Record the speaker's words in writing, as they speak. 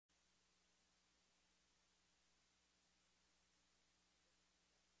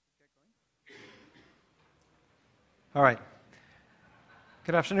All right.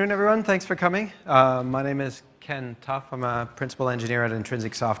 Good afternoon, everyone. Thanks for coming. My name is Ken Tough. I'm a principal engineer at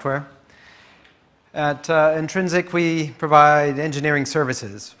Intrinsic Software. At Intrinsic, we provide engineering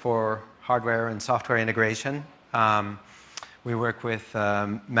services for hardware and software integration. We work with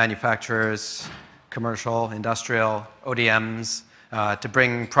manufacturers, commercial, industrial, ODMs, to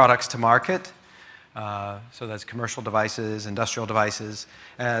bring products to market. So that's commercial devices, industrial devices,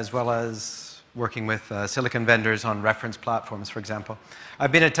 as well as working with silicon vendors on reference platforms, for example.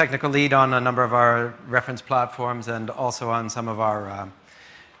 I've been a technical lead on a number of our reference platforms and also on some of our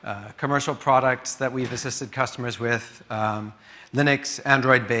commercial products that we've assisted customers with. Linux,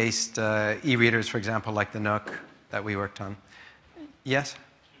 Android-based e-readers, for example, like the Nook that we worked on. Yes? Should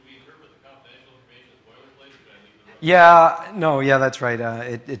we interpret the confidential information as boilerplate, or should I leave the Yeah, no, yeah, that's right.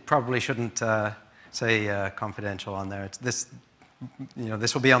 It probably shouldn't say confidential on there. It's this, you know,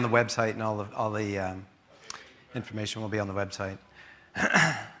 this will be on the website, and all the information will be on the website.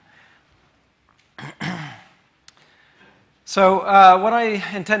 So what I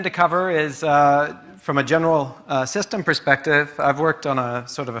intend to cover is, from a general system perspective, I've worked on a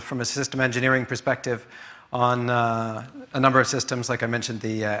sort of from a system engineering perspective on a number of systems, like I mentioned,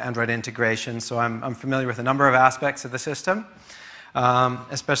 the Android integration. So I'm familiar with a number of aspects of the system,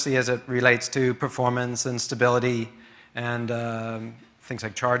 especially as it relates to performance and stability and things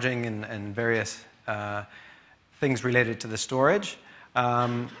like charging and various things related to the storage.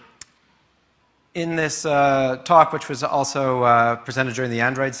 In this talk, which was also presented during the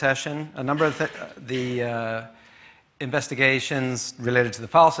Android session, a number of the investigations related to the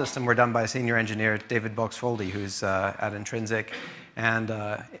file system were done by a senior engineer, David Boxfoldy, who's at Intrinsic. And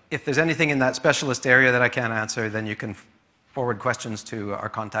if there's anything in that specialist area that I can't answer, then you can forward questions to our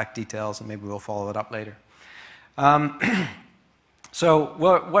contact details, and maybe we'll follow it up later. So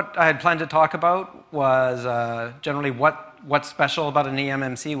what I had planned to talk about was generally what's special about an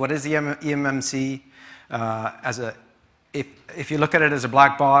eMMC. What is the eMMC? If you look at it as a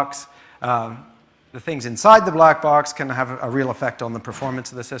black box, the things inside the black box can have a real effect on the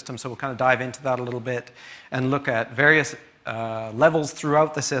performance of the system. So we'll kind of dive into that a little bit and look at various levels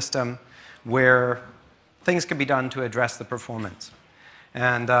throughout the system where things can be done to address the performance.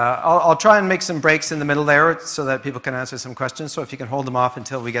 And I'll try and make some breaks in the middle there so that people can answer some questions. So if you can hold them off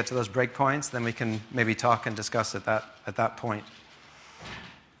until we get to those break points, then we can maybe talk and discuss at that point.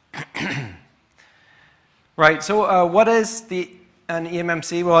 Right, so what is an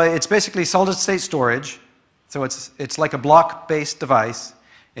eMMC? Well, it's basically solid-state storage. So it's like a block-based device.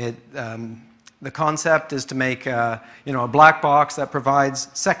 The concept is to make a black box that provides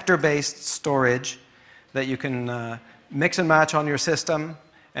sector-based storage that you can mix and match on your system,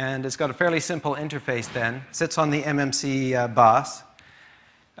 and it's got a fairly simple interface then. It sits on the eMMC bus.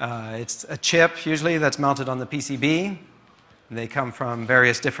 It's a chip, usually, that's mounted on the PCB. They come from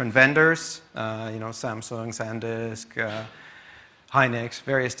various different vendors, Samsung, SanDisk, Hynix,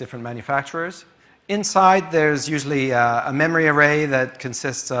 various different manufacturers. Inside, there's usually a memory array that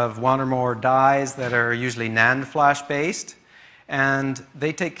consists of one or more dies that are usually NAND flash-based, and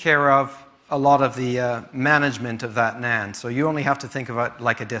they take care of a lot of the management of that NAND. So you only have to think of it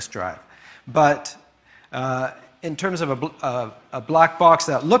like a disk drive. But in terms of a black box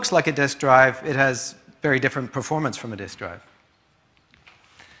that looks like a disk drive, it has very different performance from a disk drive.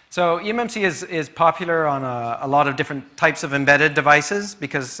 So eMMC is popular on a lot of different types of embedded devices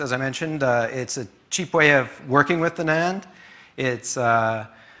because, as I mentioned, it's a cheap way of working with the NAND. It's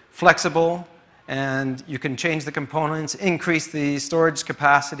flexible, and you can change the components, increase the storage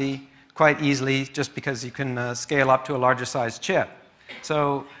capacity quite easily just because you can scale up to a larger size chip.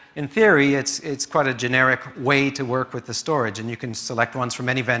 So in theory, it's quite a generic way to work with the storage, and you can select ones from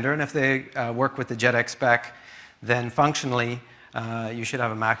any vendor, and if they work with the JEDEC spec, then functionally you should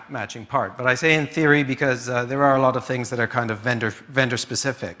have a matching part. But I say in theory because there are a lot of things that are kind of vendor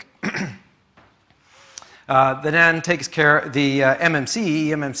specific. The NAND takes care, the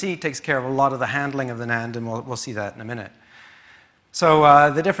eMMC takes care of a lot of the handling of the NAND, and we'll see that in a minute. So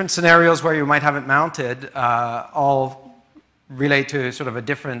the different scenarios where you might have it mounted all relate to sort of a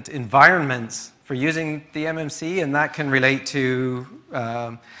different environments for using the eMMC, and that can relate to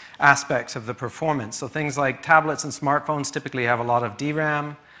aspects of the performance. So things like tablets and smartphones typically have a lot of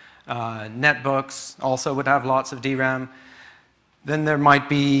DRAM. Netbooks also would have lots of DRAM. Then there might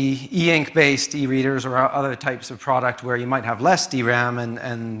be e-ink-based e-readers or other types of product where you might have less DRAM,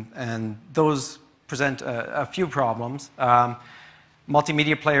 and those present a few problems.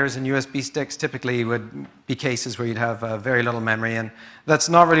 Multimedia players and USB sticks typically would be cases where you'd have very little memory, and that's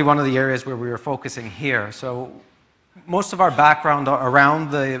not really one of the areas where we were focusing here. So most of our background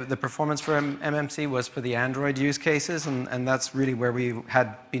around the performance for eMMC was for the Android use cases, and that's really where we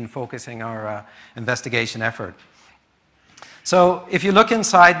had been focusing our investigation effort. So if you look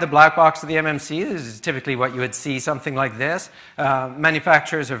inside the black box of the eMMC, this is typically what you would see, something like this.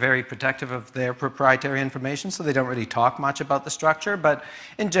 Manufacturers are very protective of their proprietary information, so they don't really talk much about the structure. But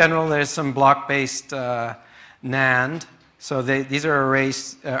in general, there's some block-based NAND. So these are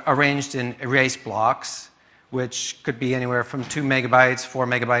arranged in erase blocks, which could be anywhere from 2 megabytes, 4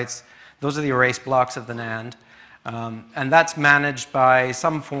 megabytes. Those are the erase blocks of the NAND. And that's managed by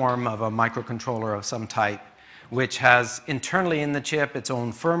some form of a microcontroller of some type, which has internally in the chip its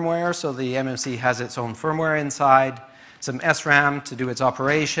own firmware. So the eMMC has its own firmware inside, some SRAM to do its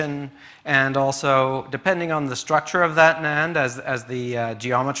operation, and also, depending on the structure of that NAND, as the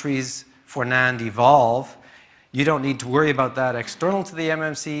geometries for NAND evolve, you don't need to worry about that external to the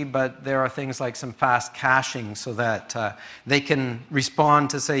eMMC, but there are things like some fast caching so that they can respond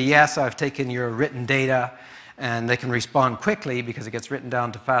to say, yes, I've taken your written data, and they can respond quickly because it gets written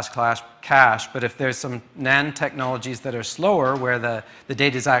down to fast cache. But if there's some NAND technologies that are slower, where the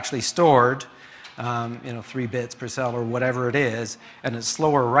data is actually stored, 3 bits per cell or whatever it is, and it's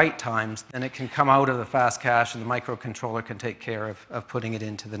slower write times, then it can come out of the fast cache and the microcontroller can take care of putting it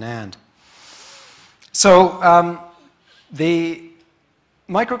into the NAND. So the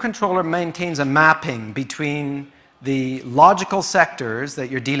microcontroller maintains a mapping between the logical sectors that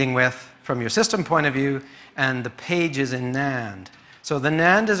you're dealing with from your system point of view and the pages in NAND. So the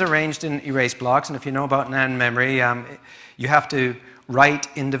NAND is arranged in erase blocks, and if you know about NAND memory, you have to write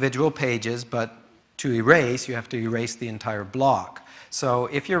individual pages, but to erase, you have to erase the entire block. So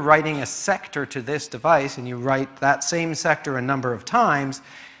if you're writing a sector to this device and you write that same sector a number of times,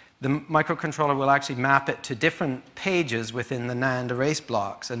 the microcontroller will actually map it to different pages within the NAND erase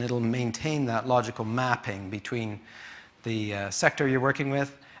blocks, and it'll maintain that logical mapping between the sector you're working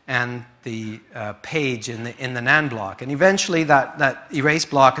with and the page in the NAND block. And eventually that erase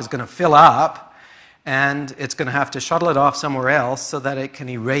block is going to fill up, and it's going to have to shuttle it off somewhere else so that it can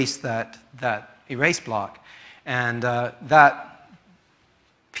erase that erase block. And that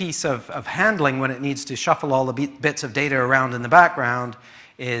piece of handling, when it needs to shuffle all the bits of data around in the background,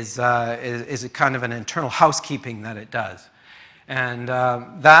 is a kind of an internal housekeeping that it does. And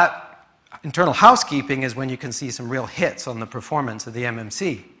that internal housekeeping is when you can see some real hits on the performance of the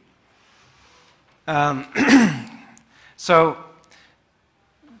eMMC. So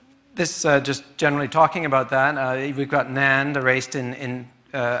this just generally talking about that, we've got NAND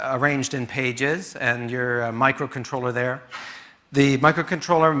arranged in pages, and your microcontroller there. The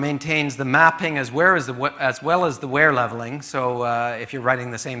microcontroller maintains the mapping as well as the wear leveling. So if you're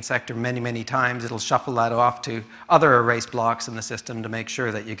writing the same sector many, many times, it'll shuffle that off to other erase blocks in the system to make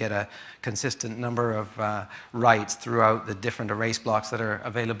sure that you get a consistent number of writes throughout the different erase blocks that are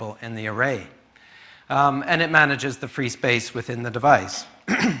available in the array. And it manages the free space within the device.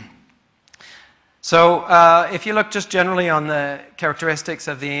 So if you look just generally on the characteristics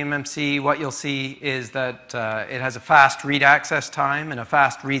of the eMMC, what you'll see is that it has a fast read access time and a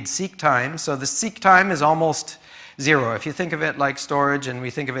fast read seek time. So the seek time is almost zero. If you think of it like storage, and we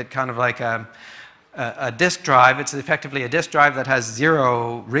think of it kind of like a disk drive, it's effectively a disk drive that has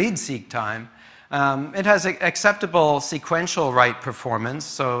zero read seek time. It has acceptable sequential write performance.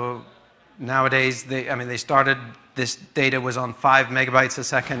 So nowadays, they started, this data was on 5 megabytes a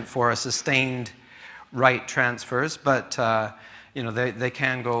second for a sustained write transfers, but they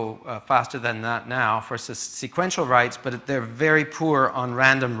can go faster than that now for sequential writes, but they're very poor on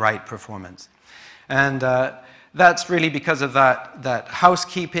random write performance. And that's really because of that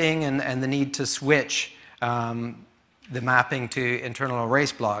housekeeping and the need to switch the mapping to internal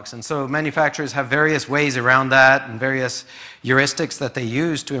erase blocks. And so manufacturers have various ways around that and various heuristics that they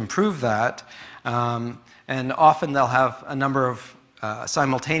use to improve that. And often they'll have a number of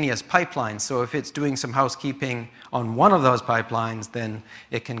simultaneous pipelines. So if it's doing some housekeeping on one of those pipelines, then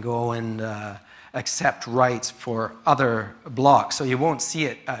it can go and accept writes for other blocks. So you won't see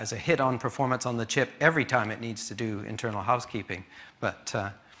it as a hit on performance on the chip every time it needs to do internal housekeeping. But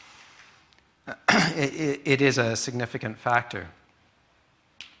it is a significant factor.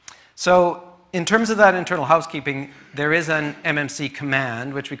 So in terms of that internal housekeeping, there is an eMMC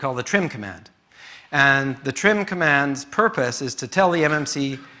command, which we call the trim command. And the trim command's purpose is to tell the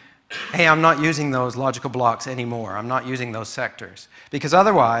eMMC, hey, I'm not using those logical blocks anymore. I'm not using those sectors. Because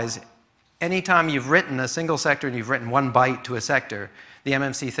otherwise, anytime you've written a single sector and you've written 1 byte to a sector, the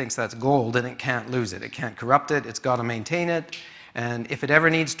eMMC thinks that's gold and it can't lose it. It can't corrupt it. It's got to maintain it. And if it ever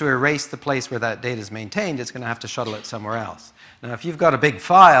needs to erase the place where that data is maintained, it's going to have to shuttle it somewhere else. Now, if you've got a big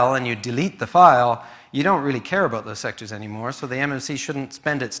file and you delete the file, you don't really care about those sectors anymore, so the eMMC shouldn't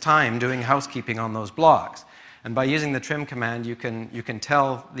spend its time doing housekeeping on those blocks. And by using the trim command, you can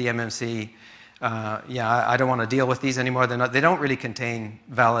tell the eMMC, yeah, I don't want to deal with these anymore. They don't really contain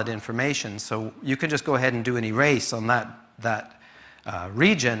valid information, so you can just go ahead and do an erase on that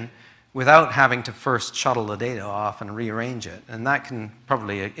region without having to first shuttle the data off and rearrange it. And that can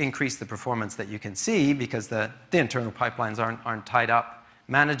probably increase the performance that you can see because the internal pipelines aren't tied up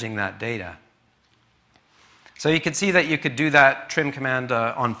managing that data. So you can see that you could do that trim command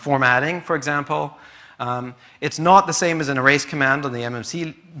on formatting, for example. It's not the same as an erase command on the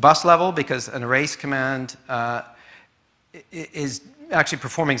eMMC bus level because an erase command is actually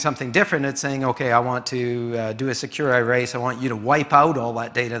performing something different. It's saying, okay, I want to do a secure erase. I want you to wipe out all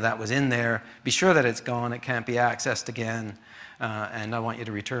that data that was in there. Be sure that it's gone. It can't be accessed again. And I want you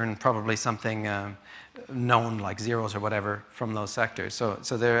to return probably something known like zeros or whatever from those sectors. So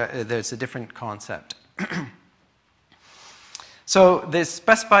there's a different concept. So the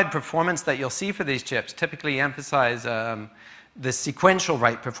specified performance that you'll see for these chips typically emphasize the sequential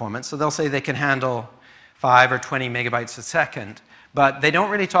write performance. So they'll say they can handle 5 or 20 megabytes a second. But they don't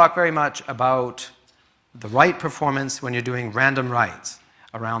really talk very much about the write performance when you're doing random writes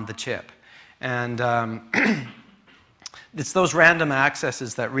around the chip. And it's those random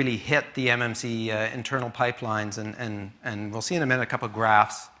accesses that really hit the eMMC internal pipelines. And we'll see in a minute a couple of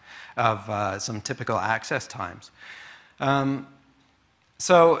graphs of some typical access times.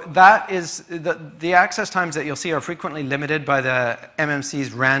 So that is the access times that you'll see are frequently limited by the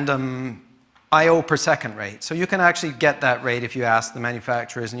eMMC's random I/O per second rate. So you can actually get that rate if you ask the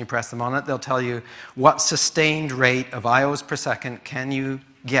manufacturers and you press them on it. They'll tell you what sustained rate of I/Os per second can you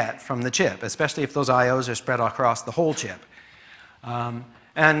get from the chip, especially if those I/Os are spread across the whole chip.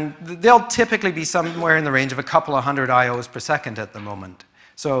 And they'll typically be somewhere in the range of a couple of hundred I/Os per second at the moment.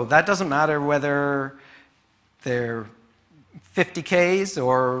 So that doesn't matter whether they're 50Ks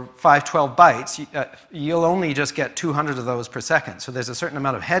or 512 bytes, you'll only just get 200 of those per second. So there's a certain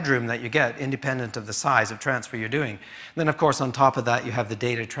amount of headroom that you get independent of the size of transfer you're doing. And then, of course, on top of that, you have the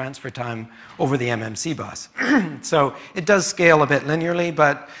data transfer time over the eMMC bus. So it does scale a bit linearly,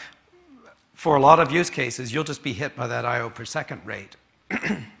 but for a lot of use cases, you'll just be hit by that I/O per second rate.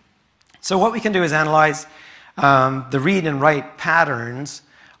 So what we can do is analyze the read and write patterns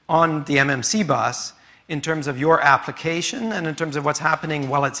on the eMMC bus in terms of your application and in terms of what's happening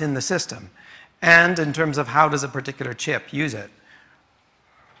while it's in the system, and in terms of how does a particular chip use it.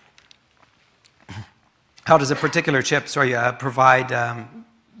 How does a particular chip, provide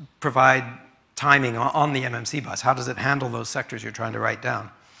timing on the eMMC bus? How does it handle those sectors you're trying to write down?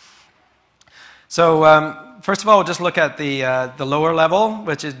 So first of all, we'll just look at the lower level,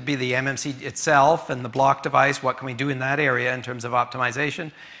 which would be the eMMC itself and the block device. What can we do in that area in terms of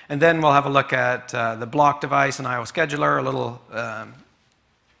optimization? And then we'll have a look at the block device and I/O scheduler, a little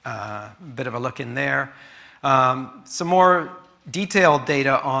bit of a look in there. Some more detailed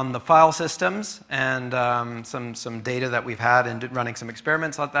data on the file systems and some data that we've had in running some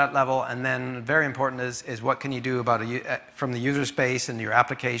experiments at that level. And then very important is what can you do about from the user space and your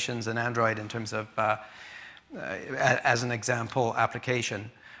applications and Android in terms of, as an example application,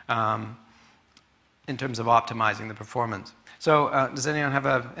 in terms of optimizing the performance. So does anyone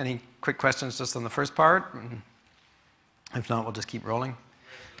have any quick questions just on the first part? If not, we'll just keep rolling.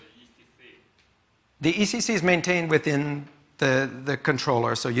 The ECC is maintained within the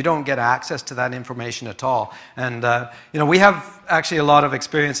controller, so you don't get access to that information at all. And we have actually a lot of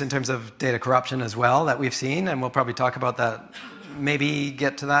experience in terms of data corruption as well that we've seen, and we'll probably talk about that, maybe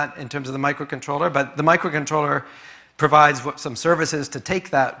get to that in terms of the microcontroller. But the microcontroller provides some services to take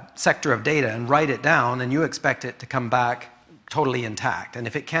that sector of data and write it down, and you expect it to come back totally intact. And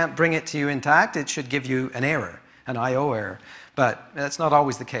if it can't bring it to you intact, it should give you an error, an I/O error. But that's not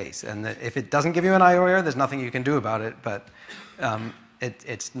always the case. And if it doesn't give you an I/O error, there's nothing you can do about it. But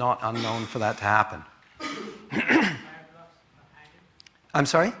it's not unknown for that to happen. I'm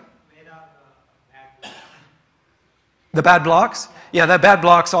sorry? The bad blocks? Yeah, the bad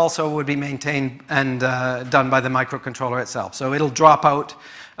blocks also would be maintained and done by the microcontroller itself. So it'll drop out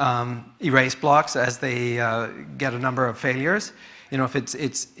erase blocks as they get a number of failures. If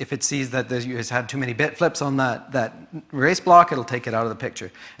it sees that it's had too many bit flips on that erase block, it'll take it out of the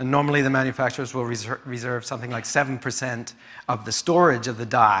picture. And normally the manufacturers will reserve something like 7% of the storage of the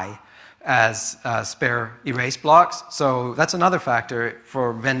die as spare erase blocks. So that's another factor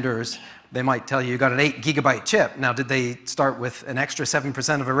for vendors. They might tell you got an 8 gigabyte chip. Now, did they start with an extra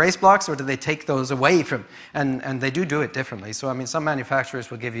 7% of erase blocks, or did they take those away from? And they do it differently. So I mean, some manufacturers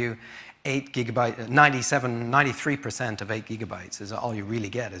will give you 8 gigabyte, 93% of 8 gigabytes is all you really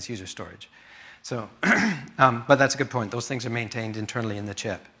get as user storage. So, but that's a good point. Those things are maintained internally in the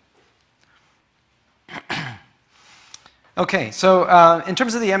chip. Okay, so in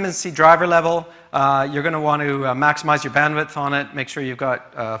terms of the eMMC driver level, you're going to want to maximize your bandwidth on it. Make sure you've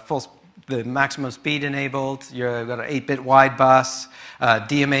got the maximum speed enabled. You've got an 8-bit wide bus.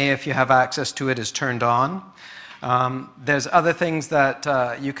 DMA, if you have access to it, is turned on. There's other things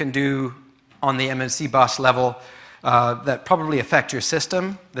that you can do on the eMMC bus level that probably affect your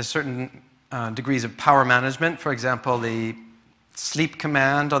system. There's certain degrees of power management. For example, the sleep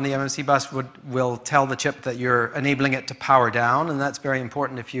command on the eMMC bus will tell the chip that you're enabling it to power down, and that's very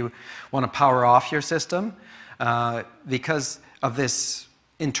important if you want to power off your system. Because of this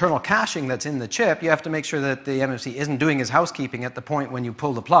internal caching that's in the chip, you have to make sure that the eMMC isn't doing its housekeeping at the point when you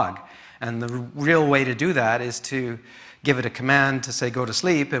pull the plug. And the real way to do that is to give it a command to say go to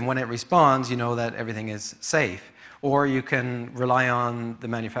sleep, and when it responds, you know that everything is safe. Or you can rely on the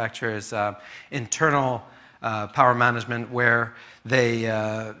manufacturer's internal power management, where they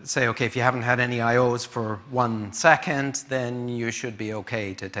say, okay, if you haven't had any IOs for 1 second, then you should be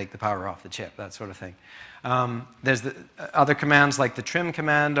okay to take the power off the chip, that sort of thing. There's other commands like the trim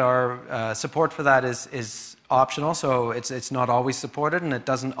command. Support for that is optional, so it's not always supported, and it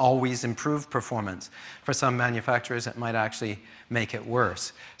doesn't always improve performance. For some manufacturers, it might actually make it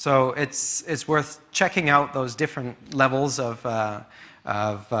worse. So it's worth checking out those different levels of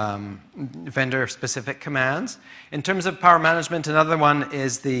vendor-specific commands. In terms of power management, another one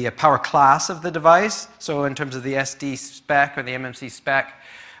is the power class of the device. So in terms of the SD spec or the eMMC spec,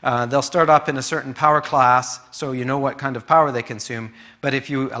 they'll start up in a certain power class, so you know what kind of power they consume. But if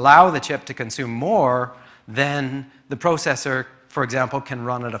you allow the chip to consume more, then the processor, for example, can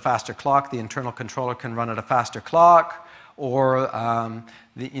run at a faster clock. The internal controller can run at a faster clock, or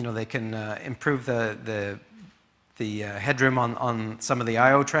they can improve the headroom on some of the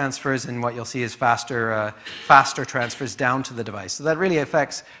I/O transfers, and what you'll see is faster transfers down to the device. So that really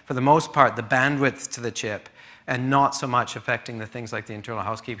affects, for the most part, the bandwidth to the chip, and not so much affecting the things like the internal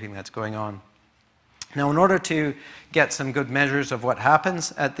housekeeping that's going on. Now, in order to get some good measures of what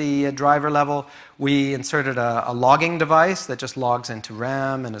happens at the driver level, we inserted a logging device that just logs into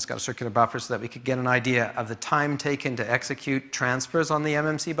RAM, and it's got a circular buffer so that we could get an idea of the time taken to execute transfers on the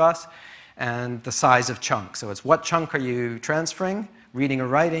eMMC bus and the size of chunk. So it's what chunk are you transferring, reading or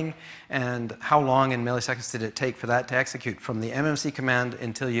writing, and how long in milliseconds did it take for that to execute from the eMMC command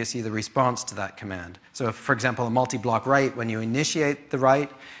until you see the response to that command. So if, for example, a multi-block write, when you initiate the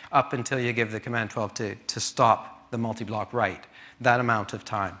write, up until you give the command 12 to stop the multi-block write, that amount of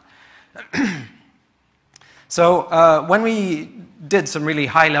time. So when we did some really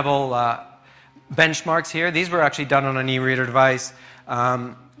high-level benchmarks here, these were actually done on an e-reader device,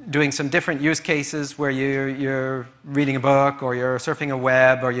 doing some different use cases where you're reading a book, or you're surfing a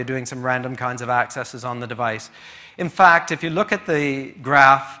web, or you're doing some random kinds of accesses on the device. In fact, if you look at the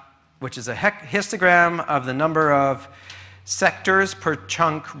graph, which is a histogram of the number of sectors per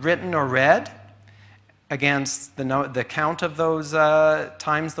chunk written or read against the count of those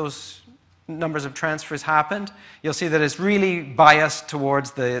times those numbers of transfers happened, you'll see that it's really biased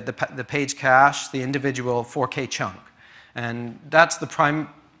towards the page cache, the individual 4K chunk. And that's the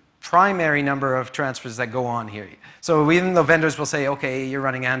primary number of transfers that go on here. So even though vendors will say, okay, you're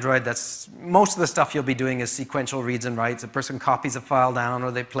running Android, that's most of the stuff you'll be doing is sequential reads and writes. A person copies a file down, or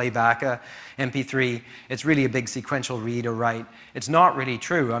they play back a MP3. It's really a big sequential read or write. It's not really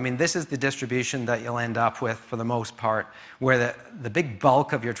true. I mean, this is the distribution that you'll end up with for the most part, where the big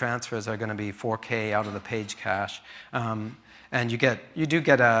bulk of your transfers are going to be 4K out of the page cache. And you do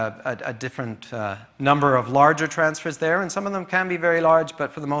get a different number of larger transfers there, and some of them can be very large,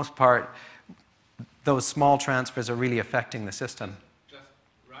 but for the most part, those small transfers are really affecting the system. Just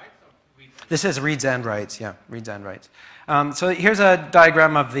writes or reads? This is reads and writes, yeah, reads and writes. So here's a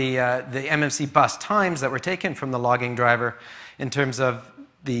diagram of the eMMC bus times that were taken from the logging driver in terms of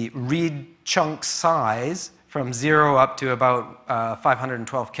the read chunk size from 0 up to about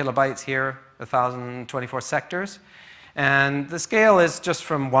 512 kilobytes here, 1,024 sectors. And the scale is just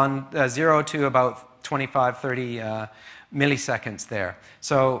from 0 to about 25, 30 milliseconds there.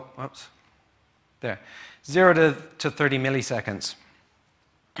 So, whoops, there. 0 to 30 milliseconds.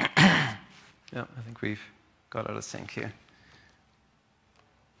 Yeah, I think we've got out of sync here.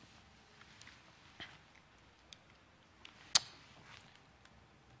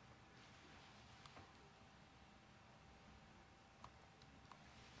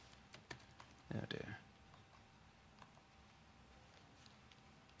 Oh dear.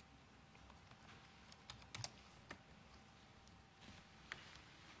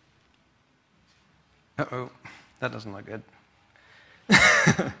 Uh-oh, that doesn't look good.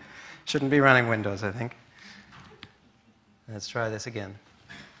 Shouldn't be running Windows, I think. Let's try this again.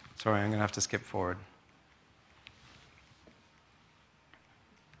 Sorry, I'm going to have to skip forward.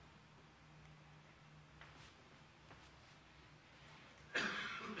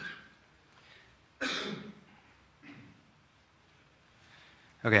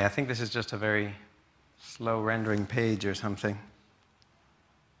 Okay, I think this is just a very slow rendering page or something.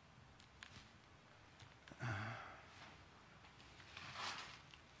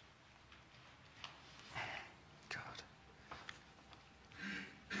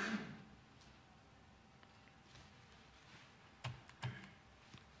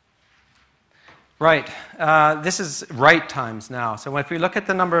 Right. This is write times now. So if we look at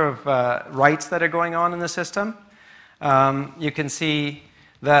the number of writes that are going on in the system, you can see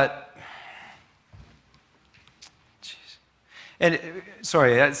that.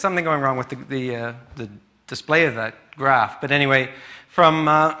 Sorry, there's something going wrong with the display of that graph. But anyway, from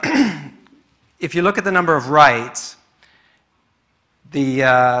if you look at the number of writes, you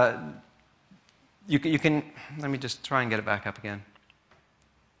can. Let me just try and get it back up again.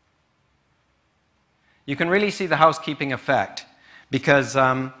 You can really see the housekeeping effect because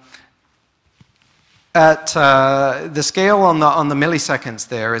at the scale on the milliseconds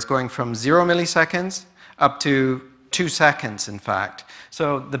there is going from 0 milliseconds up to 2 seconds, in fact.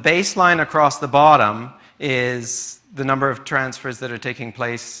 So the baseline across the bottom is the number of transfers that are taking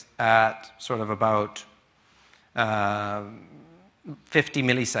place at sort of about 50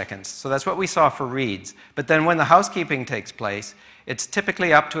 milliseconds. So that's what we saw for reads. But then when the housekeeping takes place, it's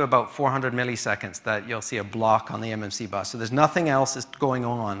typically up to about 400 milliseconds that you'll see a block on the eMMC bus. So there's nothing else is going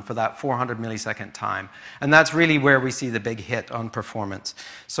on for that 400 millisecond time. And that's really where we see the big hit on performance.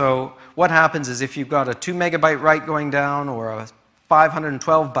 So what happens is if you've got a 2 megabyte write going down or a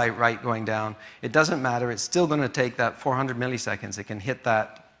 512 byte write going down, it doesn't matter. It's still going to take that 400 milliseconds. It can hit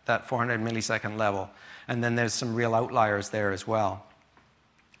that 400 millisecond level. And then there's some real outliers there as well.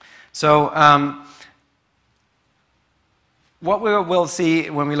 So what we will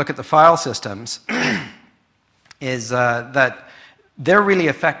see when we look at the file systems is that they're really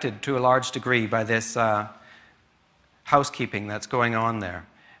affected to a large degree by this housekeeping that's going on there.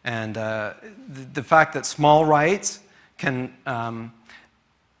 And the fact that small writes can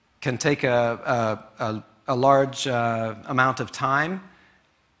take a large amount of time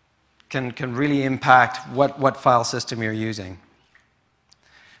can really impact what file system you're using.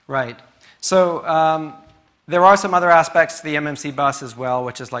 Right. So there are some other aspects to the eMMC bus as well,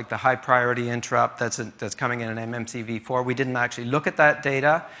 which is like the high priority interrupt that's coming in an eMMC v4. We didn't actually look at that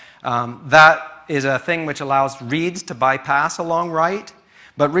data. That is a thing which allows reads to bypass a long write,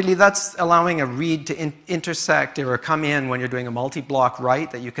 but really that's allowing a read to intersect or come in when you're doing a multi-block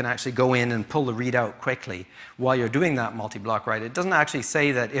write, that you can actually go in and pull the read out quickly while you're doing that multi-block write. It doesn't actually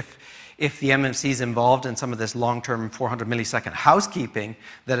say that if the eMMC is involved in some of this long-term 400 millisecond housekeeping,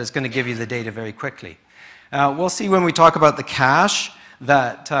 that it's going to give you the data very quickly. We'll see when we talk about the cache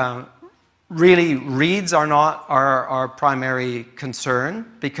that really reads are not our primary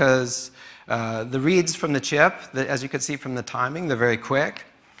concern, because the reads from the chip, as you can see from the timing, they're very quick.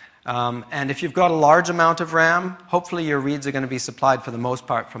 And if you've got a large amount of RAM, hopefully your reads are going to be supplied for the most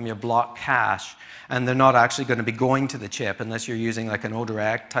part from your block cache, and they're not actually going to be going to the chip unless you're using like an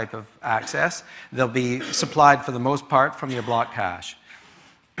ODirect type of access. They'll be supplied for the most part from your block cache.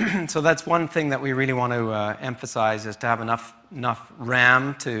 So that's one thing that we really want to emphasize, is to have enough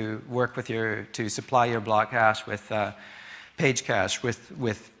RAM to work with to supply your block cache with page cache,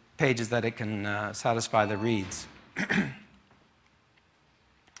 with pages that it can satisfy the reads.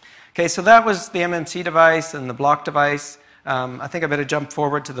 Okay, so that was the eMMC device and the block device. I think I better jump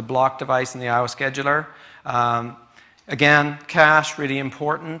forward to the block device and the IO scheduler. Again, cache, really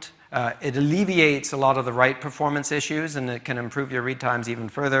important. It alleviates a lot of the write performance issues, and it can improve your read times even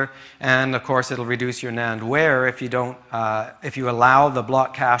further. And of course, it'll reduce your NAND wear if you don't, if you allow the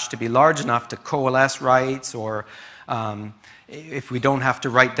block cache to be large enough to coalesce writes, or if we don't have to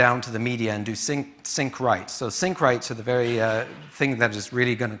write down to the media and do sync writes. So sync writes are the very thing that is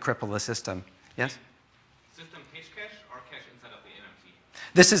really going to cripple the system. Yes? System page cache or cache inside of the eMMC?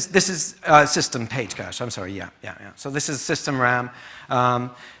 This is system page cache. I'm sorry, yeah. So this is system RAM.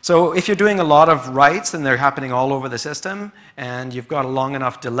 So if you're doing a lot of writes and they're happening all over the system, and you've got a long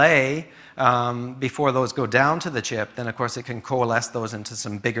enough delay before those go down to the chip, then of course it can coalesce those into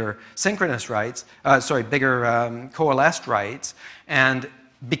some bigger synchronous writes, bigger coalesced writes. And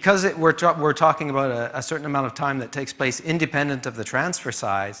because we're talking about a certain amount of time that takes place independent of the transfer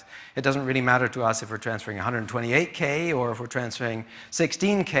size, it doesn't really matter to us if we're transferring 128K or if we're transferring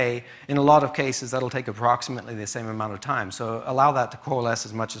 16K. In a lot of cases, that'll take approximately the same amount of time. So allow that to coalesce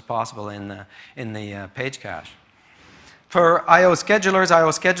as much as possible in the page cache. For I/O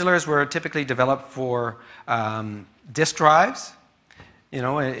schedulers were typically developed for disk drives. You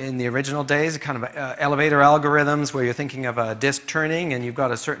know, in the original days, kind of elevator algorithms where you're thinking of a disk turning and you've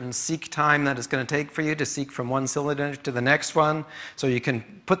got a certain seek time that it's going to take for you to seek from one cylinder to the next one. So you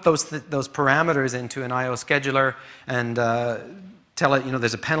can put those parameters into an I/O scheduler and tell it, you know,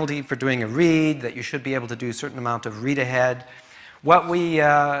 there's a penalty for doing a read, that you should be able to do a certain amount of read ahead. What we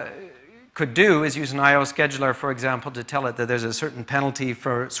could do is use an I/O scheduler, for example, to tell it that there's a certain penalty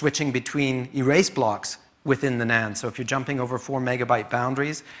for switching between erase blocks within the NAND. So if you're jumping over 4 megabyte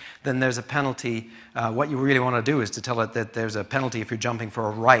boundaries, then there's a penalty. What you really want to do is to tell it that there's a penalty if you're jumping for a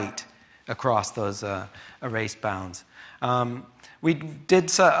write across those erase bounds. We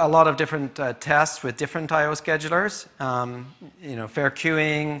did a lot of different tests with different I/O schedulers, you know, fair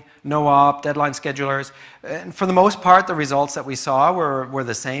queuing, no-op, deadline schedulers. And for the most part, the results that we saw were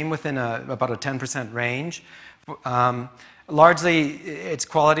the same within about a 10% range. Largely, it's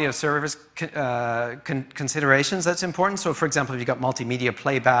quality of service considerations that's important. So, for example, if you've got multimedia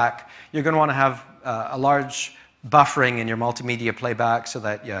playback, you're going to want to have a large buffering in your multimedia playback so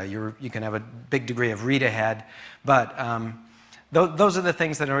that you can have a big degree of read ahead. But those are the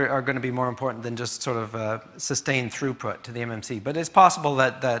things that are going to be more important than just sort of sustained throughput to the eMMC. But it's possible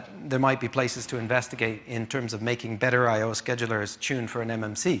that there might be places to investigate in terms of making better I/O schedulers tuned for an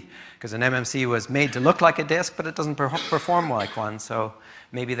eMMC. Because an eMMC was made to look like a disk, but it doesn't perform like one. So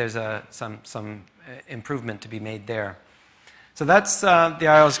maybe there's some improvement to be made there. So that's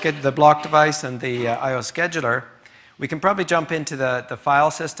the block device and the I/O scheduler. We can probably jump into the file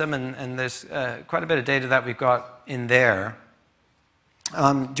system, and there's quite a bit of data that we've got in there.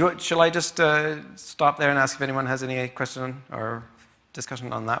 Shall I just stop there and ask if anyone has any question or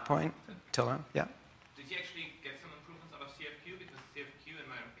discussion on that point? Till then, yeah. Did you actually get some improvements out of CFQ? Because CFQ, in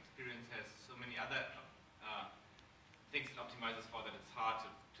my experience, has so many other things it optimizes for that it's hard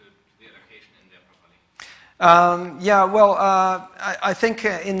to do the allocation in there properly. Yeah, well, I think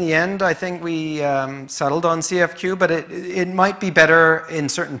in the end, I think we settled on CFQ, but it might be better in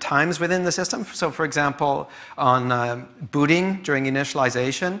certain times within the system. So, for example, on booting during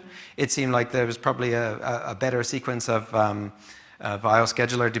initialization, it seemed like there was probably a better sequence of I/O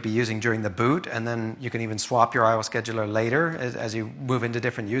scheduler to be using during the boot, and then you can even swap your I/O scheduler later as you move into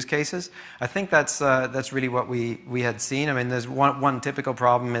different use cases. I think that's really what we had seen. I mean, there's one typical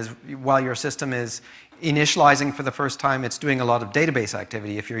problem is while your system is initializing for the first time, it's doing a lot of database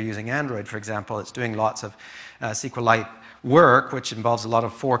activity. If you're using Android, for example, it's doing lots of SQLite work, which involves a lot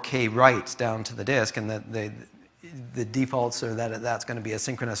of 4K writes down to the disk, and the defaults are that that's going to be a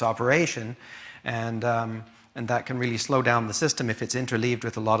synchronous operation, and that can really slow down the system if it's interleaved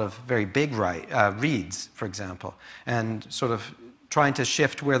with a lot of very big reads, for example. And sort of trying to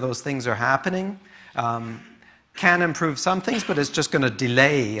shift where those things are happening can improve some things, but it's just going to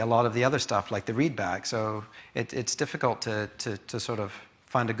delay a lot of the other stuff, like the readback. So it's difficult to sort of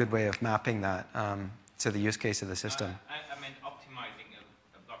find a good way of mapping that to the use case of the system. I meant optimizing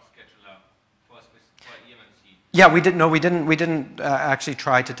a block scheduler for eMMC. Yeah, we didn't actually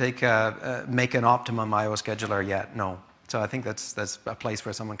try to make an optimum I/O scheduler yet. No. So I think that's a place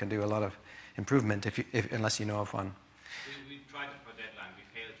where someone can do a lot of improvement unless you know of one. We tried it for deadline. We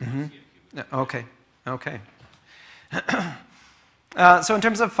failed for CFQ. Okay. Okay. So in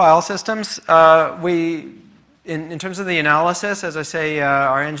terms of file systems, in terms of the analysis, as I say,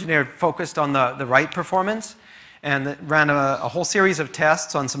 our engineer focused on the write performance and ran a whole series of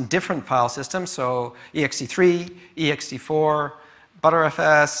tests on some different file systems, so ext3, ext4,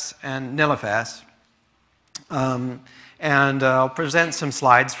 ButterFS, and NILFS. And I'll present some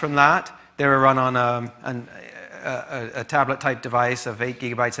slides from that. They were run on a tablet-type device of 8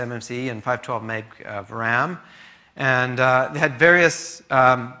 gigabytes eMMC and 512 meg of RAM. And they had various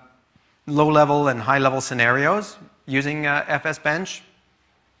low-level and high-level scenarios using FSBench.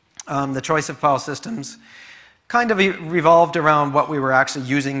 The choice of file systems kind of revolved around what we were actually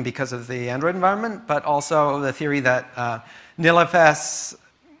using because of the Android environment, but also the theory that NILFS,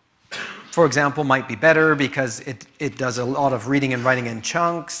 for example, might be better because it does a lot of reading and writing in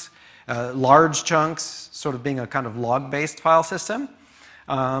chunks, large chunks, sort of being a kind of log-based file system.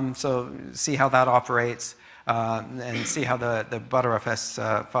 So see how that operates. And see how the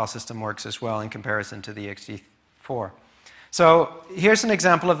ButterFS file system works as well in comparison to the ext4. So here's an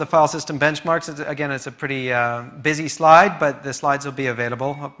example of the file system benchmarks. Again, it's a pretty busy slide, but the slides will be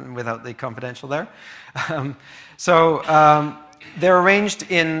available without the confidential there. They're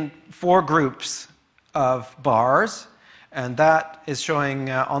arranged in 4 groups of bars, and that is showing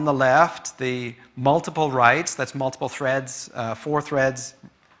on the left the multiple writes, that's multiple threads, 4 threads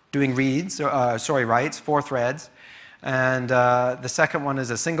doing reads, writes, 4 threads. And the second one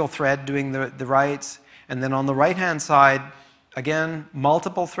is a single thread doing the writes. And then on the right-hand side, again,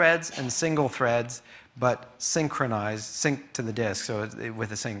 multiple threads and single threads, but synchronized, synced to the disk, so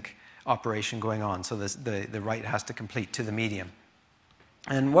with a sync operation going on. So the write has to complete to the medium.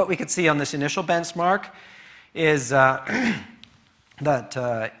 And what we could see on this initial benchmark is that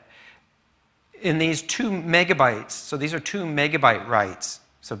in these 2 megabytes, so these are 2 megabyte writes,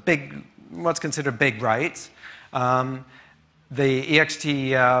 so big, what's considered big writes. The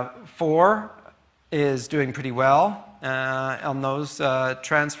ext4 is doing pretty well on those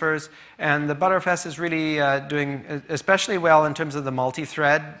transfers, and the Btrfs is really doing especially well in terms of the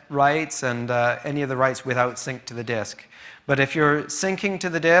multi-thread writes and any of the writes without sync to the disk. But if you're syncing to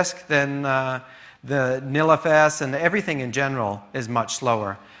the disk, then the NILFS and everything in general is much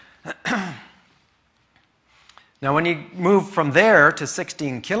slower. Now, when you move from there to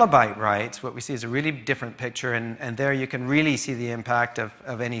 16 kilobyte writes, what we see is a really different picture, and there you can really see the impact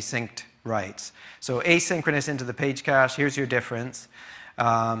of any synced writes. So asynchronous into the page cache, here's your difference.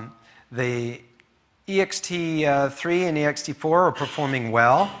 The ext3 and ext4 are performing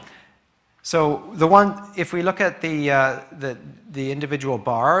well. So if we look at the individual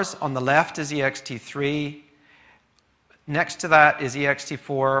bars, on the left is ext3, next to that is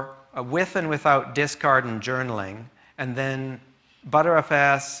ext4 with and without discard and journaling, and then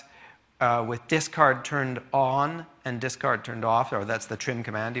Btrfs with discard turned on and discard turned off, or that's the trim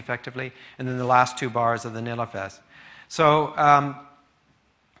command effectively, and then the last 2 bars of the NILFS. So on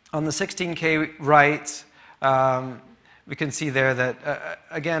the 16K writes, we can see there that,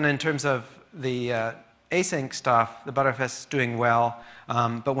 again, in terms of the async stuff, the Btrfs is doing well,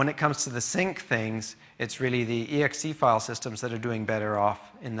 but when it comes to the sync things, it's really the exe file systems that are doing better off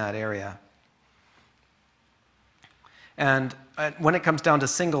in that area. And when it comes down to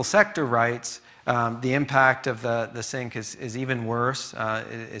single sector writes, the impact of the sync is even worse,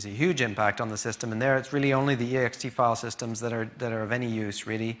 is a huge impact on the system, and there it's really only the ext file systems that are of any use,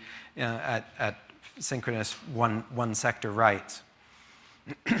 really, at synchronous one sector writes.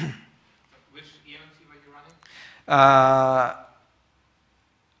 Which eMMC were you running?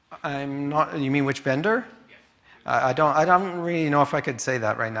 I'm not. You mean which vendor? Yes. I don't really know if I could say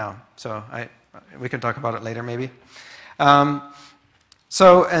that right now. So we can talk about it later, maybe. And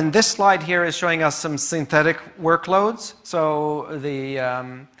this slide here is showing us some synthetic workloads. So the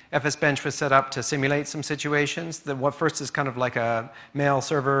FSBench was set up to simulate some situations. What first is kind of like a mail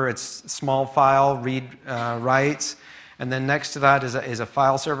server. It's small file, read, writes. And then next to that is a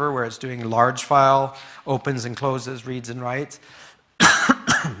file server where it's doing large file, opens and closes, reads and writes.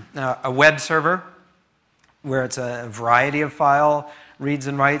 A web server where it's a variety of file, reads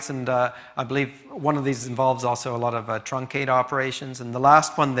and writes, and I believe one of these involves also a lot of truncate operations. And the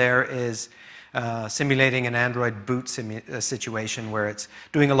last one there is simulating an Android boot situation where it's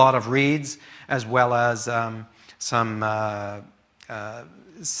doing a lot of reads as well as some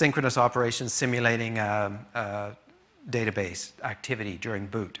synchronous operations simulating database activity during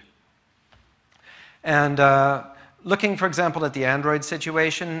boot. And looking, for example, at the Android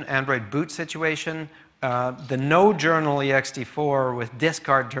situation, Android boot situation, the no journal ext4 with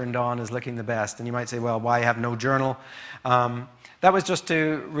discard turned on is looking the best. And you might say, well, why have no journal? That was just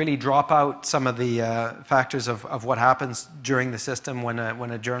to really drop out some of the factors of what happens during the system when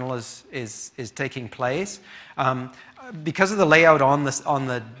a journal is taking place. Because of the layout on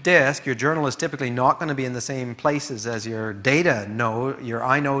the disk, your journal is typically not going to be in the same places as your data node, your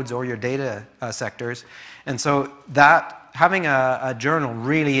inodes or your data sectors. And so that having a journal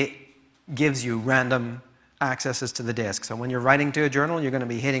really gives you random accesses to the disk. So when you're writing to a journal, you're going to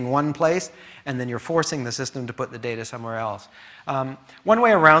be hitting one place, and then you're forcing the system to put the data somewhere else. One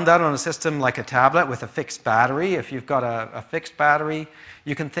way around that on a system like a tablet with a fixed battery, if you've got a fixed battery,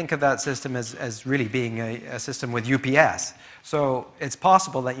 you can think of that system as really being a system with UPS. So it's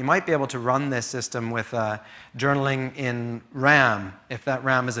possible that you might be able to run this system with journaling in RAM. If that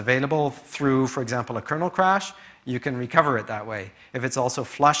RAM is available through, for example, a kernel crash, you can recover it that way. If it's also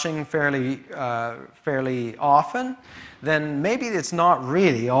flushing fairly often, then maybe it's not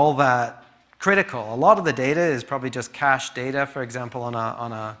really all that critical. A lot of the data is probably just cached data, for example, on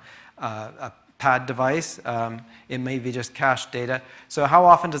a pad device. It may be just cached data. So how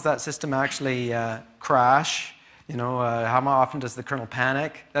often does that system actually crash? You know, how often does the kernel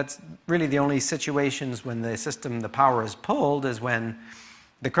panic? That's really the only situations when the system, the power is pulled, is when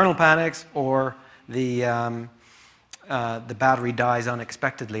the kernel panics or the battery dies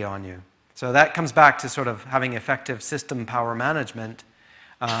unexpectedly on you. So that comes back to sort of having effective system power management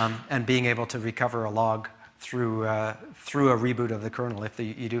and being able to recover a log through a reboot of the kernel if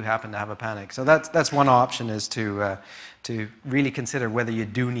you do happen to have a panic. So that's one option, is to really consider whether you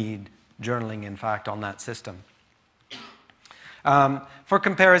do need journaling, in fact, on that system. For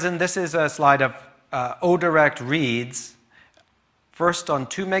comparison, this is a slide of ODirect reads, first on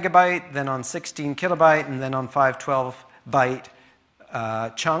 2 megabyte, then on 16 kilobyte, and then on 512 byte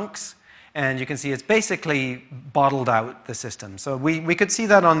chunks. And you can see it's basically bottled out the system. So we could see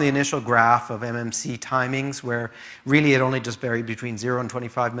that on the initial graph of eMMC timings, where really it only just varied between 0 and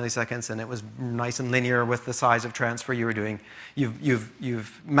 25 milliseconds, and it was nice and linear with the size of transfer you were doing.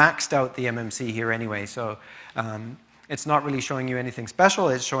 You've maxed out the eMMC here anyway, so it's not really showing you anything special.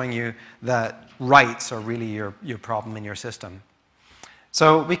 It's showing you that writes are really your problem in your system.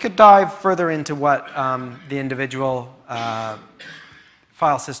 So we could dive further into what the individual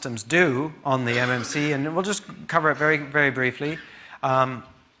file systems do on the eMMC, and we'll just cover it very, very briefly.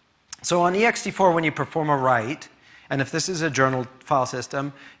 So on ext4, when you perform a write, and if this is a journal file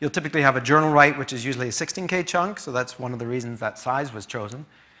system, you'll typically have a journal write, which is usually a 16K chunk, so that's one of the reasons that size was chosen.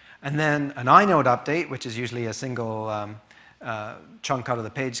 And then an inode update, which is usually a single chunk out of the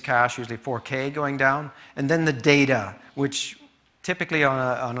page cache, usually 4K going down. And then the data, which typically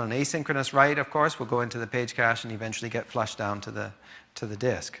on an asynchronous write, of course, will go into the page cache and eventually get flushed down to the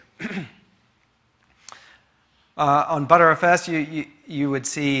disk. On Btrfs, you would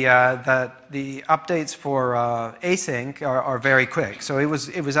see that the updates for async are very quick. So it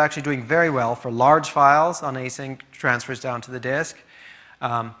was actually doing very well for large files on async transfers down to the disk,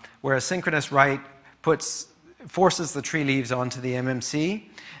 whereas synchronous write forces the tree leaves onto the eMMC,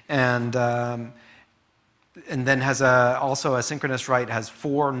 and then has also a synchronous write has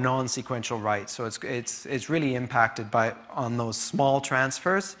 4 non-sequential writes. So it's really impacted by, on those small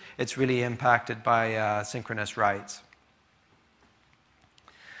transfers, it's really impacted by synchronous writes.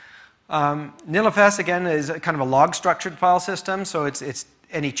 NILFS, again, is kind of a log-structured file system, so it's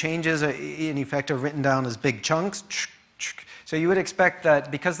any changes in effect are written down as big chunks. So you would expect that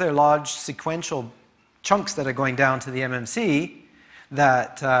because they're large sequential chunks that are going down to the eMMC,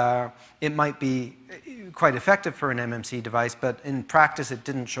 that it might be quite effective for an eMMC device, but in practice it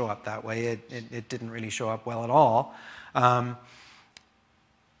didn't show up that way. It didn't really show up well at all.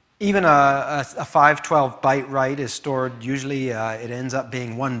 Even a 512 byte write is stored, usually it ends up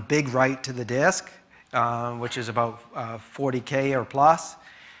being one big write to the disk, which is about 40K or plus.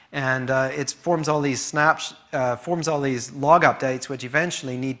 And it forms all these log updates, which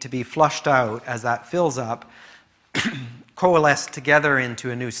eventually need to be flushed out as that fills up, coalesced together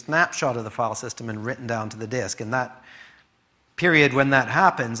into a new snapshot of the file system and written down to the disk. And that period when that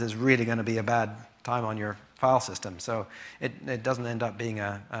happens is really going to be a bad time on your file system. So it doesn't end up being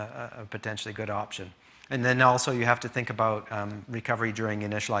a potentially good option. And then also you have to think about recovery during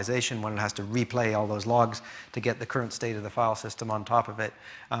initialization, when it has to replay all those logs to get the current state of the file system on top of it.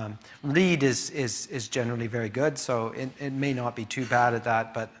 Read is generally very good, so it may not be too bad at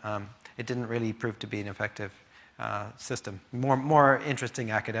that, but it didn't really prove to be an effective system. More interesting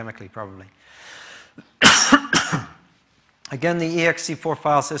academically, probably. Again, the ext4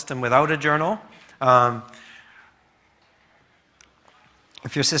 file system without a journal.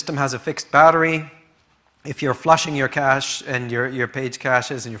 If your system has a fixed battery, if you're flushing your cache and your page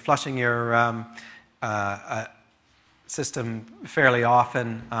caches, and you're flushing your system fairly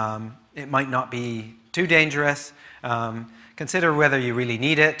often, it might not be too dangerous. Consider whether you really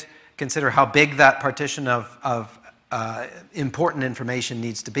need it. Consider how big that partition of important information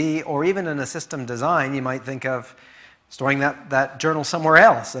needs to be, or even in a system design, you might think of storing that journal somewhere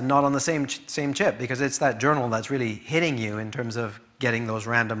else and not on the same chip, because it's that journal that's really hitting you in terms of getting those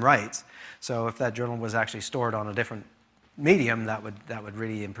random writes. So if that journal was actually stored on a different medium, that would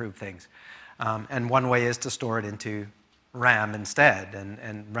really improve things. And one way is to store it into RAM instead,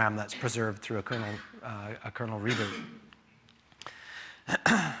 and RAM that's preserved through a kernel reboot.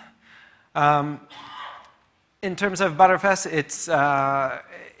 In terms of Btrfs, it's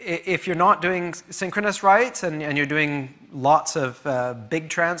if you're not doing synchronous writes and you're doing lots of big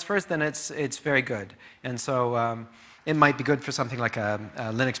transfers, then it's very good. And so it might be good for something like a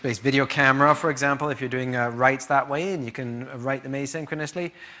Linux-based video camera, for example, if you're doing writes that way and you can write them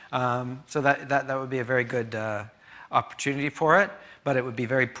asynchronously. So that would be a very good opportunity for it, but it would be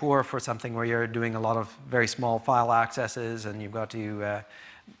very poor for something where you're doing a lot of very small file accesses and you've got to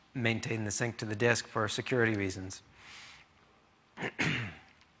maintain the sync to the disk for security reasons.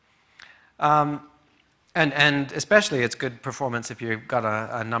 And especially it's good performance if you've got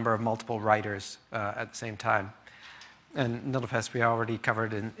a number of multiple writers at the same time. And NullFS we already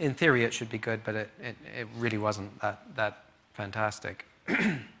covered. In theory it should be good, but it really wasn't that fantastic.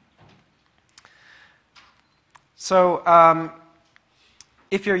 So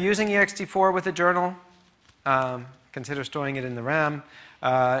if you're using ext4 with a journal, consider storing it in the RAM.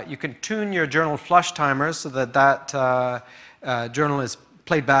 You can tune your journal flush timers so that journal is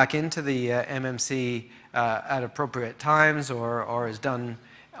played back into the eMMC at appropriate times, or is done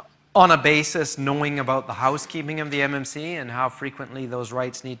on a basis knowing about the housekeeping of the eMMC and how frequently those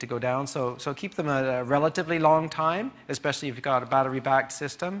writes need to go down. So keep them at a relatively long time, especially if you've got a battery-backed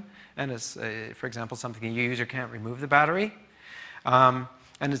system and it's, for example, something a user can't remove the battery. And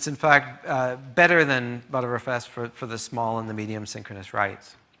it's in fact better than Btrfs for the small and the medium synchronous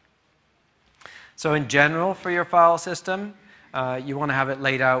writes. So in general for your file system, you want to have it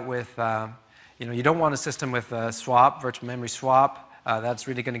laid out with, you don't want a system with a swap, virtual memory swap. That's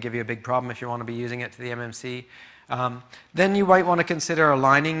really going to give you a big problem if you want to be using it to the eMMC. Then you might want to consider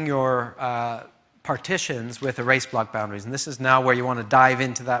aligning your partitions with erase block boundaries. And this is now where you want to dive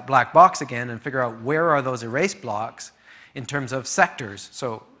into that black box again and figure out where are those erase blocks in terms of sectors.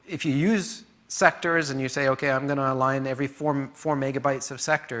 So if you use sectors and you say, okay, I'm going to align every 4 megabytes of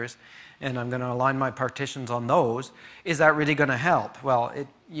sectors, and I'm going to align my partitions on those, is that really going to help? Well,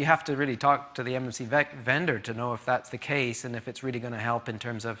 you have to really talk to the eMMC vendor to know if that's the case and if it's really going to help in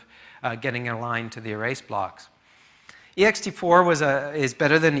terms of getting aligned to the erase blocks. ext4 is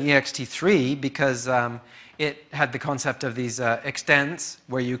better than ext3 because it had the concept of these extents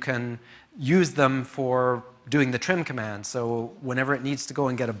where you can use them for doing the trim command. So whenever it needs to go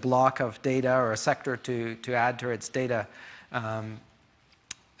and get a block of data or a sector to add to its data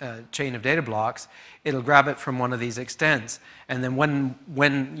chain of data blocks, it'll grab it from one of these extents. And then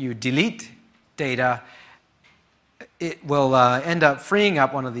when you delete data, it will end up freeing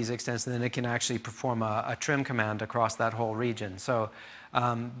up one of these extents, and then it can actually perform a trim command across that whole region. So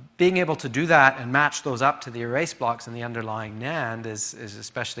being able to do that and match those up to the erase blocks in the underlying NAND is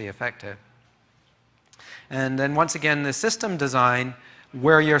especially effective. And then once again, the system design,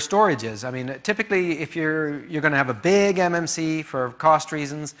 where your storage is. I mean, typically if you're going to have a big eMMC for cost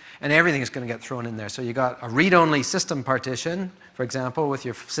reasons, and everything is going to get thrown in there. So you got a read-only system partition, for example, with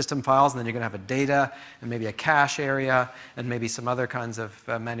your system files, and then you're going to have a data and maybe a cache area and maybe some other kinds of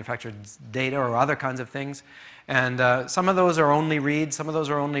manufactured data or other kinds of things. And some of those are only read, some of those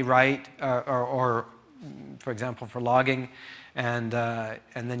are only write, or for example, for logging. And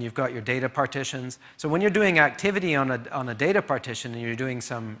then you've got your data partitions. So when you're doing activity on a data partition and you're doing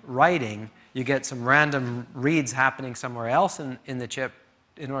some writing, you get some random reads happening somewhere else in the chip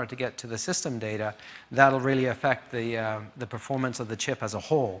in order to get to the system data. That'll really affect the performance of the chip as a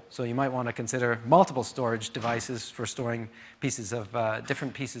whole. So you might want to consider multiple storage devices for storing pieces of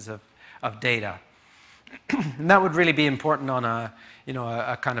different pieces of data. And that would really be important on a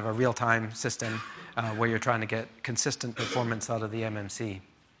kind of a real-time system where you're trying to get consistent performance out of the eMMC.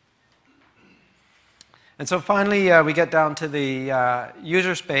 And so finally, we get down to the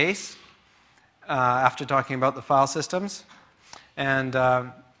user space after talking about the file systems. And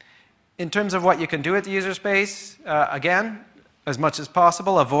in terms of what you can do at the user space, again, as much as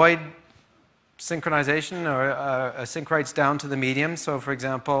possible, avoid synchronization or sync writes down to the medium. So for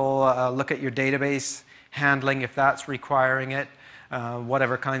example, look at your database handling if that's requiring it.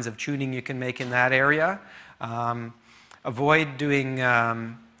 Whatever kinds of tuning you can make in that area. Avoid doing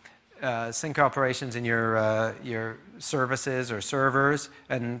sync operations in your services or servers,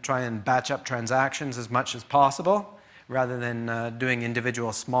 and try and batch up transactions as much as possible rather than doing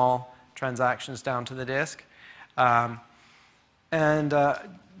individual small transactions down to the disk. And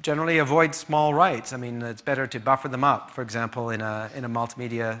generally avoid small writes. I mean, it's better to buffer them up. For example, in a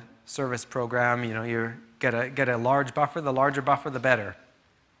multimedia service program, you get a large buffer. The larger buffer, the better.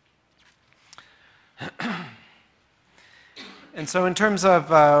 And so in terms of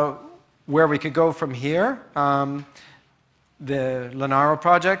where we could go from here, the Lenaro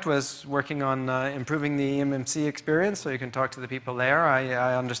project was working on improving the eMMC experience, so you can talk to the people there.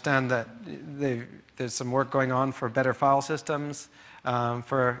 I understand that there's some work going on for better file systems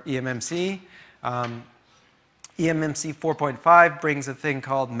for eMMC. eMMC 4.5 brings a thing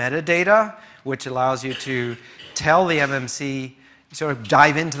called metadata, which allows you to tell the eMMC, sort of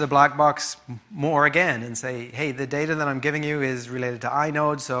dive into the black box more again and say, hey, the data that I'm giving you is related to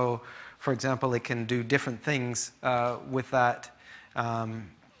inode, so for example, it can do different things with that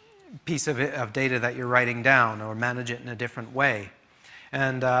piece of data that you're writing down, or manage it in a different way.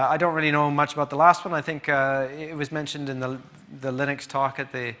 And I don't really know much about the last one. I think it was mentioned in the Linux talk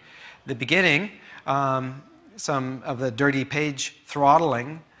at the beginning, some of the dirty page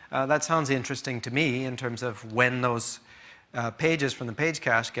throttling. That sounds interesting to me in terms of when those pages from the page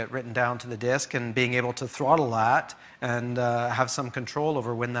cache get written down to the disk and being able to throttle that and have some control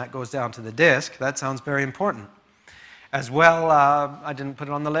over when that goes down to the disk. That sounds very important. As well, I didn't put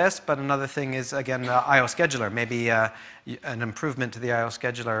it on the list, but another thing is, again, I/O scheduler. Maybe an improvement to the I/O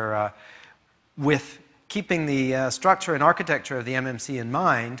scheduler with keeping the structure and architecture of the eMMC in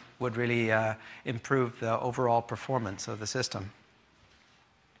mind would really improve the overall performance of the system.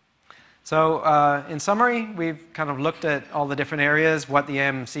 So in summary, we've kind of looked at all the different areas, what the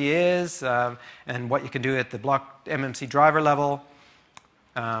eMMC is, and what you can do at the block eMMC driver level.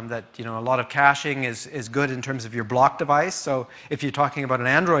 That a lot of caching is good in terms of your block device. So if you're talking about an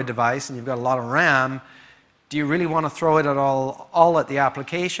Android device and you've got a lot of RAM, do you really want to throw it at all at the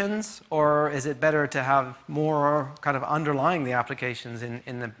applications, or is it better to have more kind of underlying the applications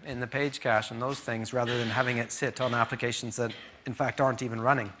in the page cache and those things, rather than having it sit on applications that in fact aren't even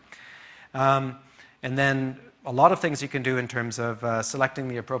running? And then a lot of things you can do in terms of selecting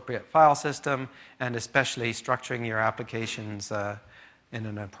the appropriate file system and especially structuring your applications in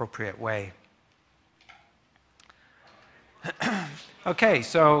an appropriate way. Okay,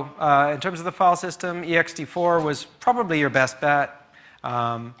 so in terms of the file system, ext4 was probably your best bet.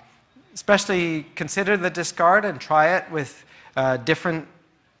 Especially consider the discard and try it with different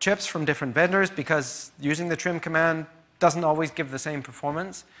chips from different vendors, because using the trim command doesn't always give the same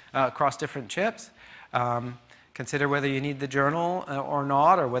performance across different chips. Consider whether you need the journal or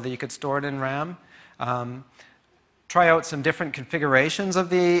not, or whether you could store it in RAM. Try out some different configurations of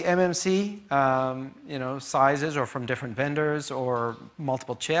the eMMC, sizes, or from different vendors or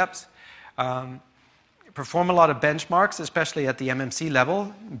multiple chips. Perform a lot of benchmarks, especially at the eMMC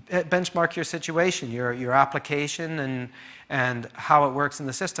level. Benchmark your situation, your application, and how it works in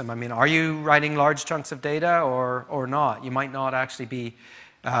the system. I mean, are you writing large chunks of data or not? You might not actually be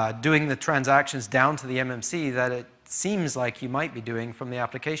doing the transactions down to the eMMC that it seems like you might be doing from the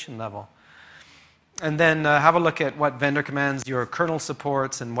application level. And then have a look at what vendor commands your kernel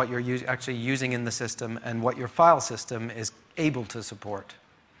supports and what you're actually using in the system and what your file system is able to support.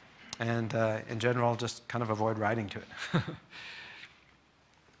 And in general, just kind of avoid writing to it.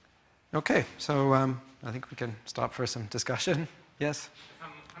 Okay, so I think we can stop for some discussion. Yes? Some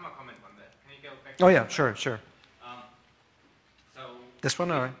comment on that. Can you go back? Oh yeah, sure. So this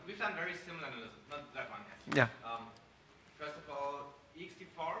one, or? We've done very similar analysis, not that one. Yeah. First of all,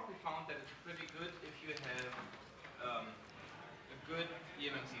 ext4, we found that it's pretty good if you have a good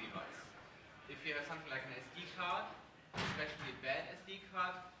eMMC device. If you have something like an SD card, especially a bad SD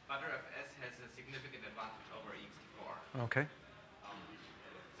card, ButterFS has a significant advantage over ext4. Okay.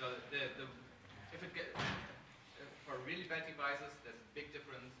 So if it gets, for really bad devices, there's a big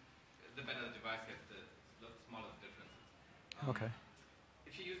difference. The better the device gets, the smaller the differences. Okay.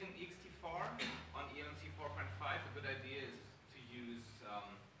 If you're using ext4 on eMMC 4.5, a good idea is to use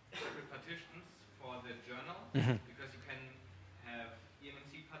separate partitions for the journal, because you can have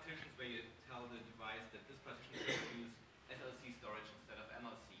eMMC partitions where you tell the device that this partition should use SLC storage instead of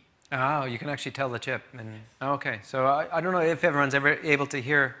MLC. Oh, you can actually tell the chip. Oh, okay, so I don't know if everyone's ever able to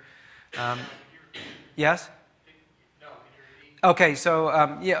hear. Yes? Okay, so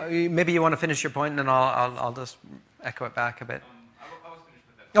yeah, maybe you want to finish your point, and then I'll just echo it back a bit. I was finished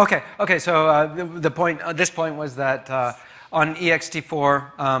with that. Okay. So the point, this point was that on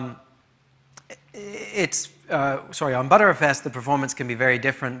ext4, on ButterFS, the performance can be very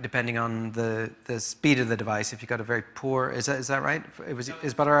different depending on the speed of the device. If you've got a very poor, is that right?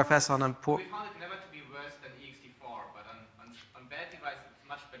 Is ButterFS on a poor? We found it never to be worse than ext4, but on bad devices, it's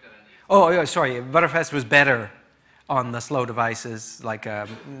much better than ext4. Oh, yeah, sorry. ButterFS was better on the slow devices, like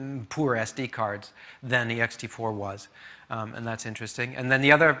poor SD cards, than ext4 was. And that's interesting. And then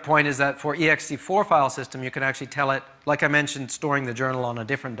the other point is that for ext4 file system, you can actually tell it, like I mentioned, storing the journal on a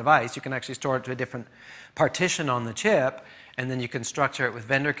different device, you can actually store it to a different partition on the chip, and then you can structure it with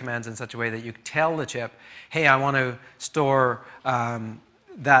vendor commands in such a way that you tell the chip, hey, I want to store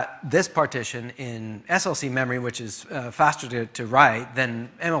this partition in SLC memory, which is faster to write, than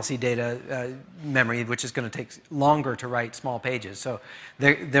MLC data memory, which is going to take longer to write small pages. So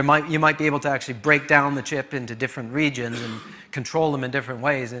you might be able to actually break down the chip into different regions and control them in different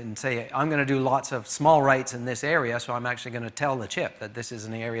ways and say, I'm going to do lots of small writes in this area, so I'm actually going to tell the chip that this is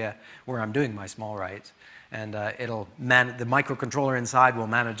an area where I'm doing my small writes. And the microcontroller inside will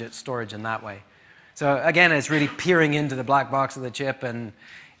manage its storage in that way. So again, it's really peering into the black box of the chip, and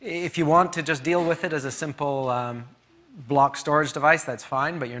if you want to just deal with it as a simple block storage device, that's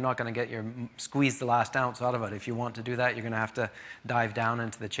fine, but you're not going to get squeeze the last ounce out of it. If you want to do that, you're going to have to dive down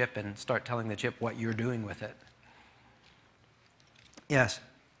into the chip and start telling the chip what you're doing with it. Yes?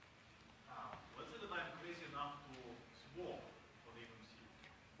 Let's say that I'm crazy enough to swap for the eMMC.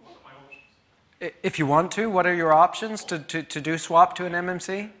 What are my options? If you want to, what are your options to do swap to an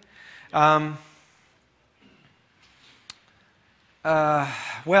eMMC?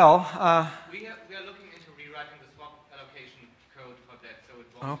 We are looking into rewriting the swap allocation code for that, so it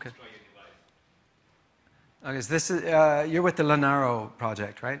won't destroy your device. Okay, so this is you're with the Lenaro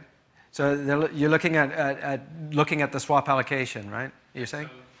project, right? So you're looking at looking at the swap allocation, right? You're saying?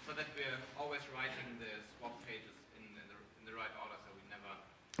 So that we're always writing the swap pages in the right order, so we never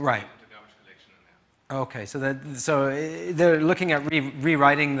right. get into garbage collection in there. Okay, so they're looking at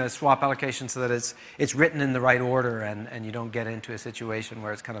rewriting the swap allocation so that it's written in the right order, and you don't get into a situation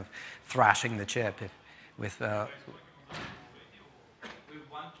where it's kind of thrashing the chip with. We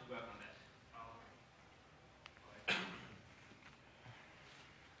want to work on that.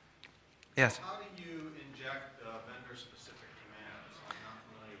 Yes. How do you inject vendor-specific commands? I'm not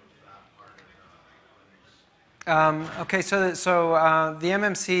familiar with that part of Linux. Okay, so the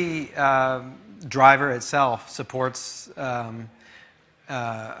eMMC driver itself supports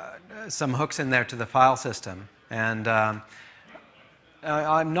some hooks in there to the file system, and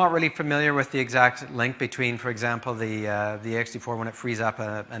I'm not really familiar with the exact link between, for example, the ext4 when it frees up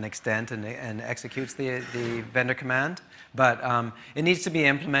an extent and executes the vendor command, but it needs to be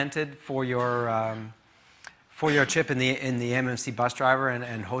implemented for your chip in the eMMC bus driver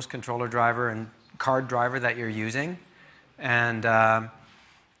and host controller driver and card driver that you're using, and not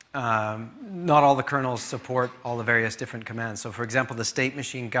all the kernels support all the various different commands. So, for example, the state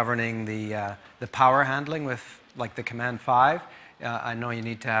machine governing the power handling with like the command 5. I know you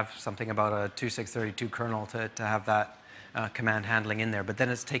need to have something about a 2632 kernel to have that command handling in there, but then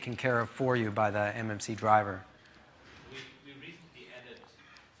it's taken care of for you by the eMMC driver. We recently added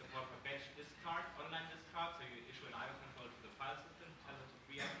support for batch discard, online discard, so you issue an IO control to the file system, tell it to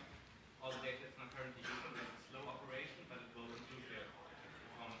free up all the data it's not currently using. It's a slow operation, but it will improve your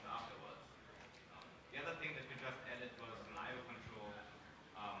performance afterwards. The other thing that we just added was an IO control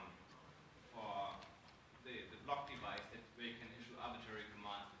for the block device where you can issue arbitrary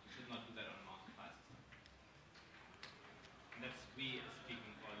commands. You should not do that on a mounted file system. And that's we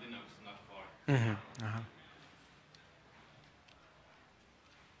speaking for Linux, not for.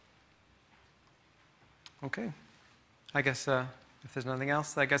 Okay. I guess if there's nothing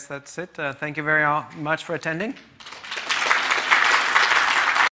else, I guess that's it. Thank you very much for attending.